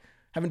bike,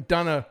 haven't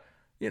done a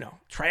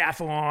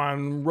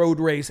triathlon, road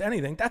race,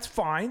 anything. That's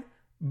fine.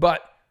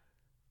 But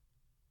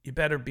you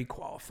better be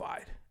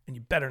qualified and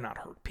you better not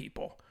hurt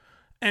people.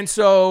 And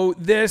so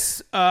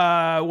this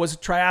was a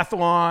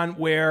triathlon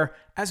where,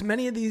 as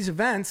many of these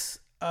events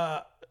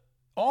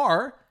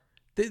are,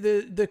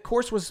 the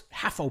course was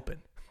half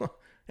open.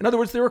 In other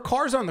words, there were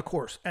cars on the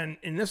course, and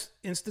in this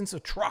instance, a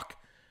truck.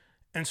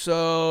 And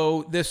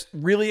so this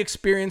really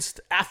experienced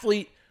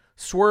athlete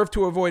swerved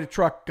to avoid a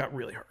truck, got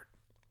really hurt.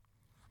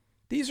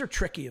 These are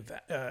tricky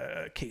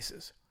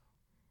cases.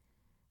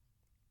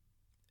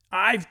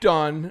 I've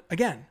done,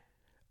 again,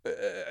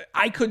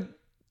 I could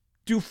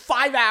do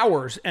 5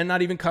 hours and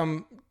not even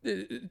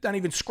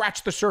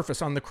scratch the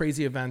surface on the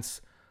crazy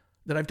events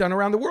that I've done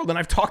around the world. And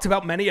I've talked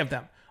about many of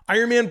them.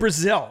 Ironman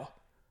Brazil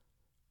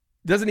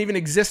doesn't even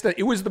exist.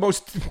 It was the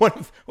most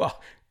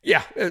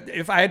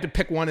if I had to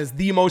pick one as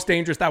the most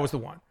dangerous, that was the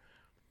one.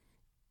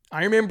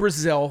 Ironman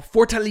Brazil,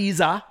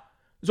 Fortaleza.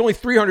 There's only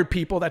 300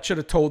 people. That should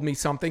have told me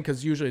something,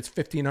 because usually it's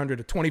 1,500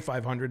 to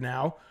 2,500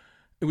 now.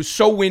 It was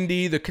so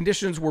windy. The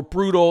conditions were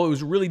brutal. It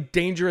was a really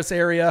dangerous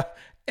area.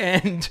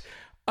 And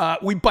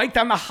we biked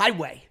on the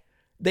highway.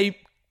 It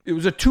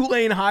was a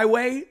 2-lane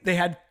highway. They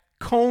had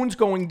cones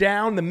going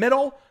down the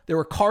middle. There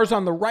were cars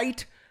on the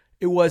right.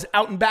 It was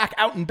out and back,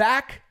 out and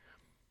back.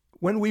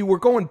 When we were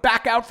going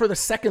back out for the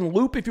second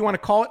loop, if you want to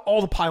call it,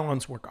 all the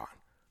pylons were gone.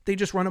 They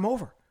just run them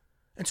over.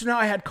 And so now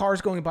I had cars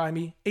going by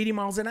me 80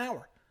 miles an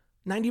hour,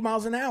 90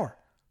 miles an hour.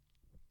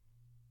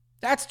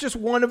 That's just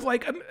one of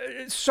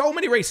so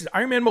many races.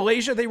 Ironman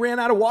Malaysia, they ran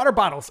out of water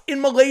bottles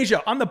in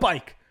Malaysia on the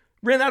bike.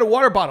 Ran out of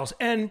water bottles.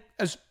 And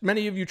as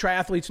many of you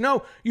triathletes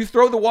know, you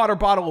throw the water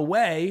bottle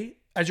away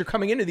as you're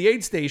coming into the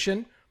aid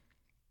station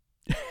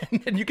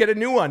and you get a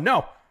new one.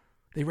 No,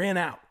 they ran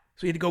out.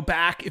 So you had to go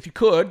back, if you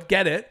could,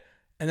 get it,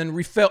 and then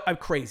refill. I'm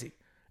crazy.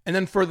 And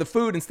then for the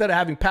food, instead of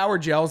having power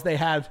gels, they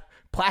had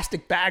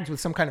plastic bags with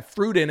some kind of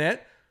fruit in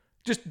it.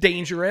 Just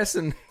dangerous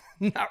and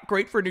not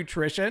great for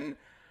nutrition.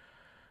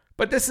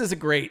 But this is a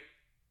great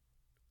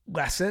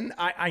lesson.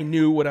 I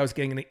knew what I was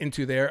getting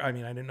into there. I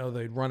mean, I didn't know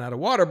they'd run out of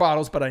water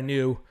bottles, but I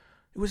knew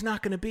it was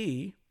not going to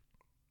be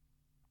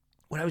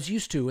what I was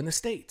used to in the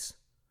States.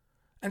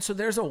 And so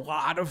there's a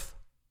lot of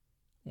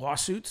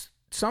lawsuits,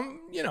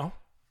 some,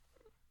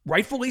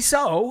 rightfully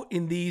so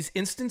in these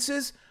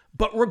instances.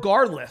 But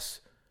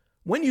regardless,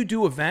 when you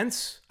do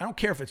events, I don't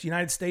care if it's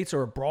United States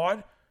or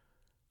abroad,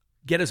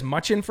 get as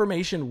much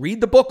information,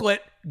 read the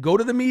booklet, go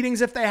to the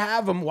meetings if they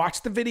have them,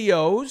 watch the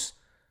videos,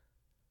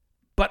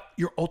 but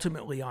you're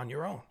ultimately on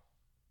your own.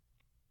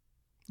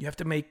 You have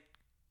to make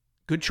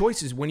good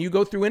choices. When you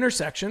go through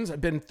intersections,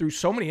 I've been through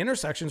so many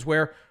intersections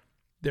where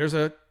there's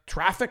a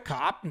traffic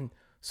cop and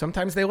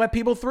sometimes they let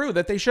people through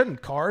that they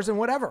shouldn't, cars and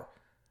whatever.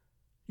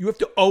 You have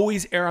to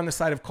always err on the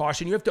side of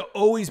caution. You have to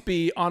always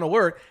be on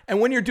alert. And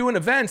when you're doing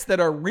events that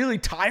are really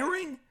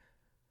tiring,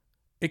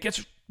 it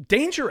gets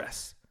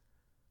dangerous.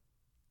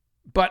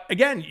 But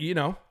again,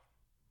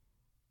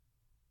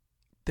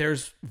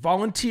 there's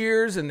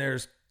volunteers and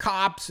there's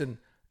cops, and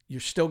you're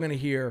still going to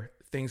hear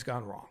things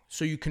gone wrong.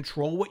 So you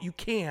control what you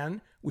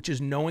can, which is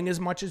knowing as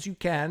much as you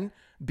can,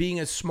 being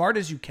as smart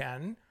as you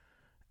can.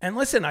 And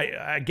listen,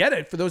 I get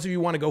it. For those of you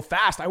who want to go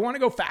fast, I want to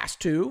go fast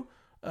too.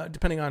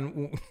 Depending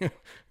on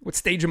what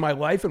stage of my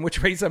life and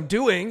which race I'm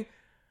doing,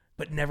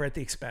 but never at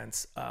the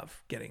expense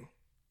of getting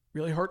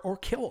really hurt or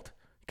killed.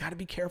 Got to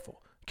be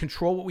careful.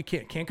 Control what we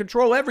can. Can't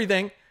control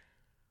everything,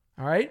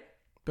 all right?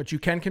 But you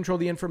can control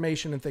the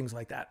information and things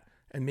like that,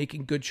 and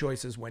making good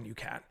choices when you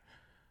can,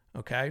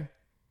 okay?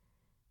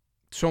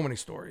 So many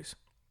stories.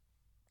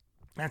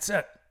 That's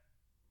it.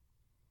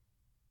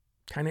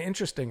 Kind of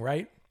interesting,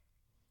 right?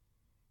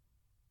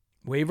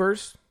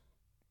 Waivers,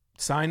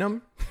 sign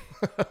them.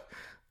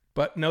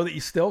 But know that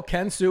you still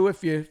can sue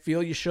if you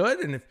feel you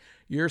should. And if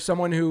you're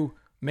someone who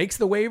makes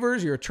the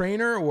waivers, you're a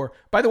trainer, or,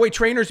 by the way,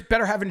 trainers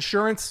better have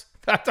insurance.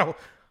 Oh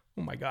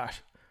my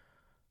gosh.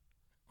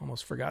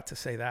 Almost forgot to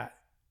say that.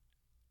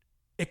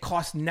 It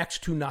costs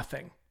next to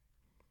nothing.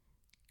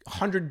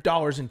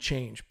 $100 and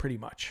change, pretty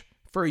much,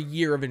 for a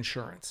year of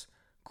insurance.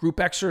 Group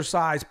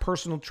exercise,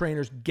 personal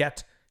trainers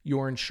get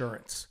your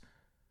insurance.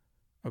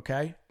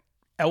 Okay?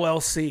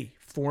 LLC,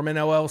 form an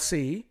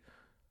LLC.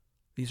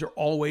 These are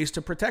all ways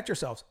to protect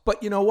yourselves.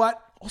 But you know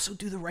what? Also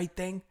do the right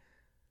thing.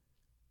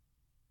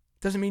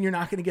 Doesn't mean you're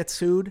not going to get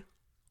sued.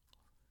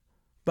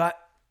 But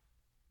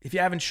if you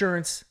have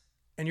insurance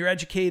and you're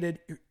educated,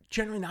 you're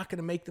generally not going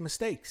to make the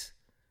mistakes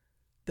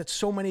that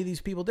so many of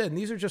these people did. And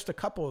these are just a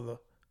couple of the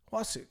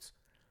lawsuits.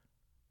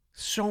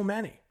 So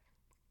many.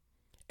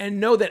 And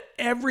know that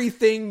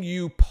everything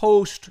you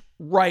post,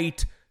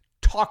 write,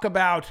 talk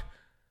about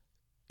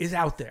is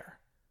out there.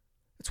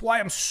 That's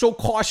why I'm so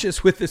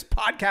cautious with this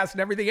podcast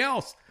and everything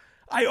else.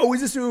 I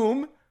always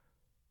assume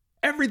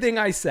everything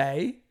I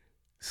say,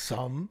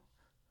 some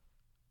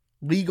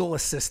legal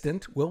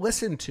assistant will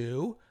listen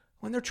to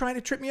when they're trying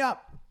to trip me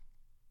up.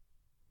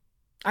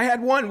 I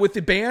had one with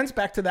the bands,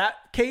 back to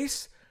that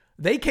case.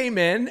 They came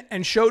in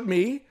and showed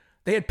me,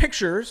 they had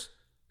pictures,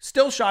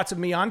 still shots of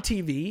me on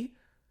TV,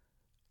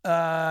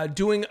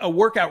 doing a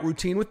workout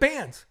routine with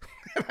bands.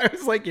 And I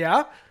was like,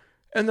 yeah.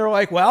 And they're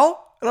like,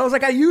 well, and I was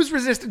like, I use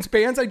resistance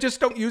bands. I just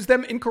don't use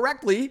them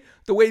incorrectly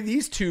the way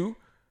these two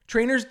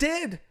trainers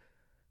did.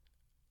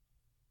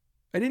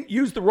 I didn't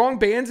use the wrong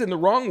bands in the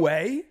wrong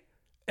way.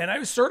 And I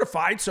was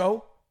certified,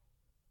 so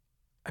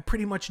I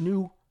pretty much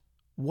knew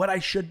what I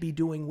should be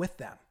doing with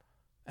them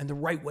and the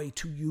right way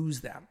to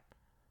use them.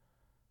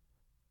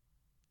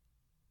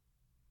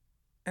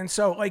 And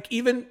so, like,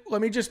 even,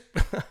 let me just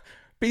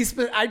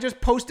I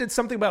just posted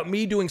something about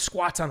me doing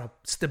squats on a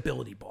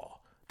stability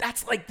ball.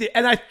 That's like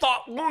and I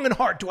thought long and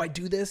hard, do I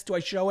do this? Do I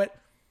show it?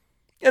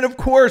 And of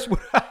course,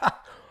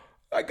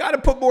 I got to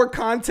put more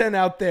content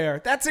out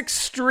there. That's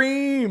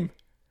extreme.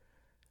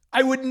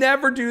 I would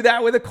never do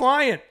that with a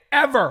client,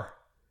 ever.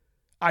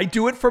 I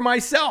do it for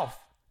myself.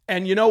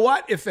 And you know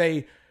what?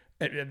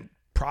 It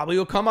probably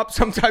will come up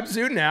sometime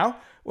soon now.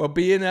 We'll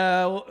be in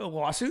a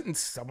lawsuit and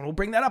someone will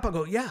bring that up. I'll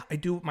go, yeah, I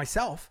do it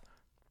myself.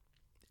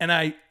 And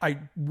I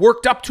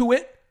worked up to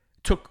it,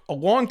 took a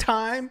long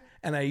time,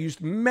 and I used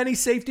many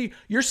safety.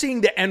 You're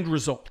seeing the end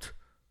result.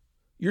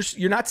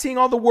 You're not seeing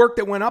all the work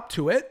that went up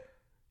to it.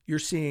 You're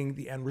seeing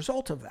the end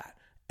result of that.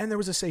 And there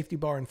was a safety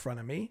bar in front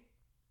of me.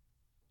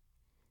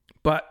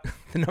 But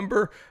the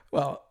number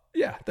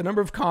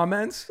of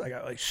comments, I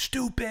got like,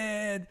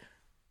 stupid.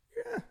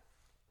 Yeah,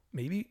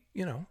 maybe,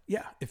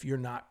 if you're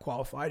not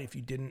qualified, if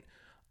you didn't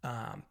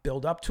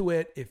build up to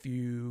it, if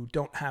you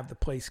don't have the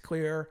place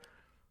clear,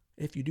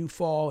 if you do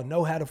fall and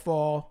know how to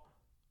fall,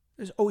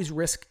 there's always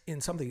risk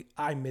in something.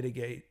 I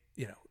mitigate,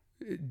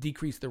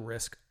 decrease the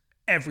risk,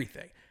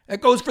 everything.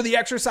 That goes for the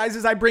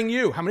exercises I bring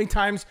you. How many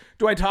times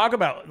do I talk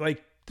about,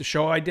 like the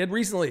show I did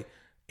recently,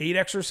 8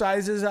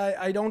 exercises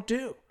I don't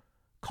do.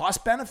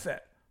 Cost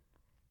benefit.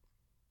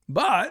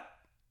 But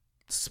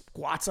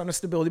squats on a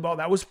stability ball,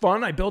 that was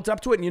fun. I built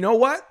up to it. And you know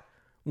what?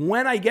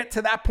 When I get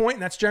to that point,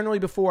 and that's generally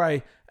before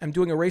I am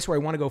doing a race where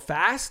I want to go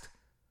fast,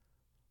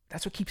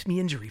 that's what keeps me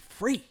injury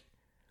free.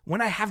 When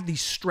I have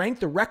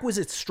the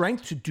requisite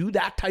strength to do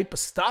that type of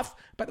stuff,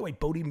 by the way,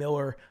 Bodie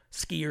Miller,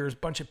 skiers,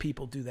 bunch of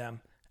people do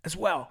them as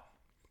well.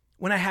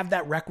 When I have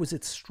that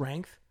requisite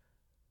strength,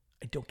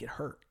 I don't get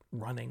hurt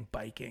running,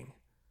 biking,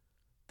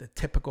 the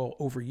typical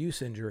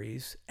overuse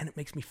injuries, and it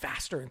makes me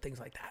faster and things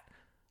like that.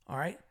 All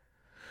right?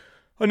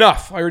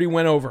 Enough. I already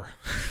went over.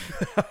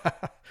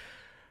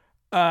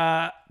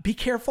 Be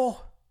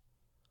careful.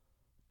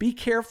 Be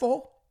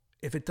careful.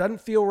 If it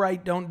doesn't feel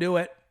right, don't do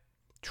it.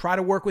 Try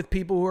to work with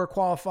people who are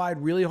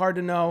qualified. Really hard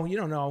to know. You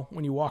don't know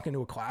when you walk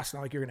into a class.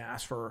 Not like you're going to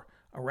ask for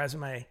a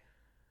resume.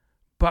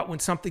 But when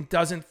something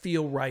doesn't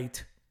feel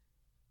right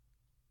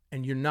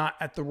and you're not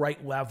at the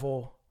right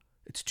level,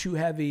 it's too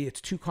heavy, it's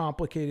too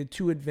complicated,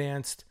 too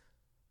advanced,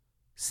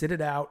 sit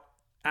it out,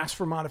 ask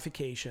for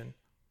modification.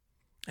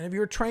 And if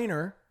you're a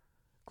trainer,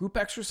 group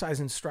exercise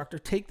instructor,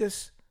 take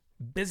this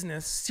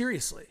business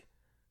seriously.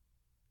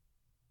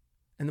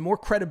 And the more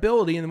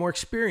credibility and the more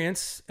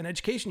experience and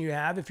education you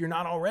have, if you're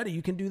not already,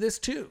 you can do this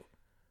too.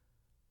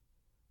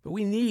 But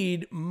we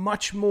need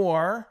much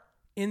more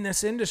in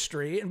this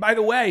industry. And by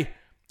the way,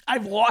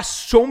 I've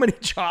lost so many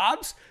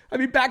jobs. I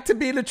mean, back to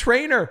being a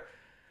trainer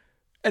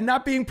and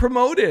not being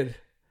promoted.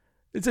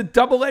 It's a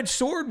double-edged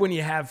sword when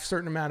you have a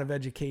certain amount of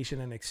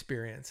education and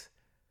experience.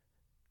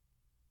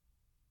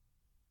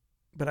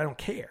 But I don't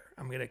care.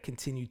 I'm going to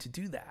continue to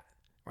do that,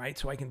 right?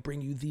 So I can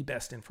bring you the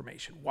best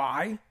information.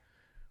 Why?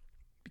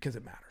 Because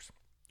it matters.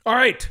 All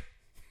right.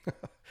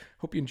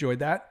 Hope you enjoyed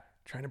that.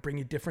 Trying to bring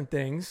you different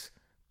things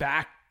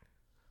back.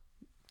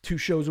 2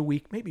 shows a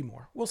week, maybe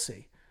more. We'll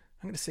see.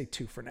 I'm going to say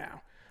 2 for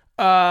now.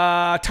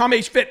 Tom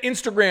H. Fit,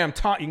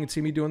 Instagram. You can see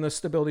me doing the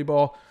stability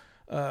ball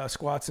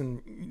squats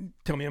and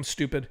tell me I'm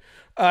stupid.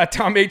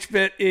 Tom H.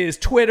 Fit is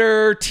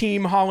Twitter,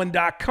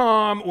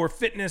 teamholland.com, or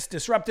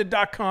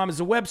fitnessdisrupted.com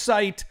is a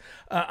website.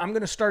 I'm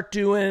going to start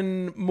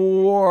doing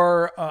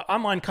more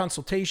online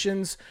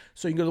consultations.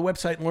 So you can go to the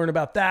website and learn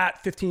about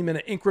that.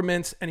 15-minute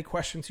increments. Any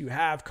questions you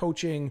have,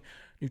 coaching,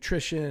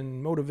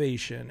 nutrition,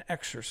 motivation,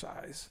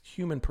 exercise,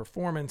 human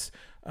performance,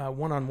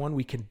 one-on-one,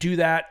 we can do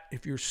that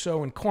if you're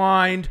so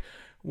inclined.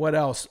 What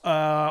else?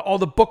 All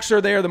the books are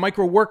there. The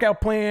micro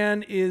workout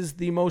plan is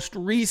the most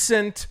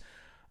recent.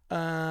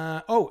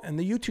 And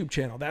the YouTube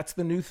channel. That's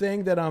the new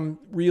thing that I'm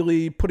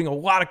really putting a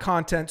lot of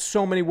content.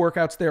 So many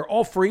workouts there,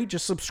 all free.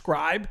 Just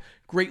subscribe.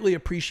 Greatly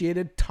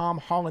appreciated. Tom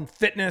Holland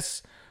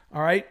Fitness.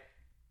 All right.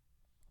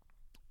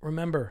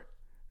 Remember,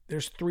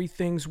 there's 3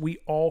 things we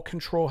all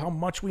control: how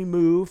much we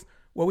move,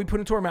 what we put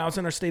into our mouths,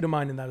 and our state of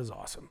mind. And that is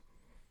awesome.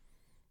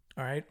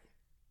 All right.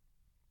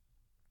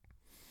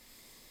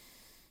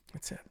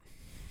 That's it.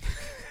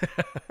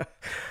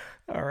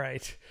 All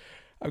right.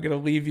 I'm going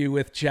to leave you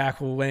with Jack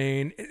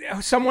LaLanne,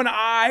 someone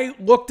I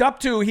looked up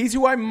to. He's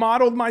who I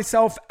modeled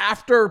myself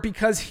after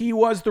because he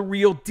was the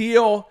real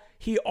deal.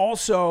 He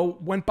also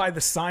went by the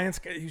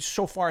science. He's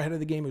so far ahead of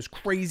the game. It was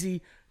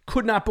crazy.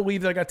 Could not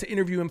believe that I got to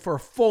interview him for a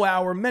full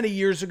hour many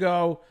years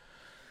ago.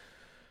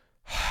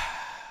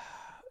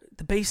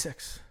 The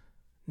basics.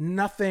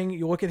 Nothing.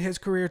 You look at his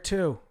career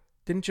too.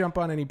 Didn't jump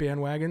on any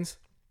bandwagons.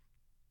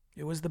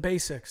 It was the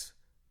basics.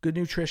 Good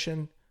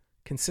nutrition,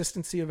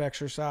 consistency of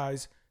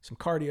exercise, some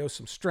cardio,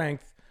 some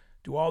strength.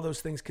 Do all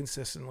those things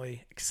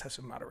consistently.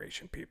 Excessive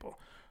moderation, people.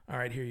 All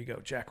right, here you go.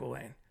 Jack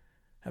LaLanne.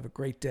 Have a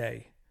great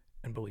day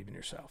and believe in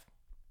yourself.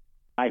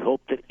 I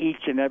hope that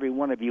each and every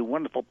one of you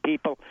wonderful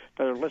people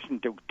that are listening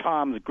to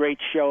Tom's great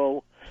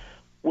show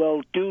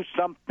will do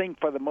something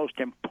for the most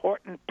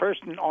important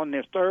person on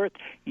this earth,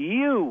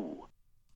 you.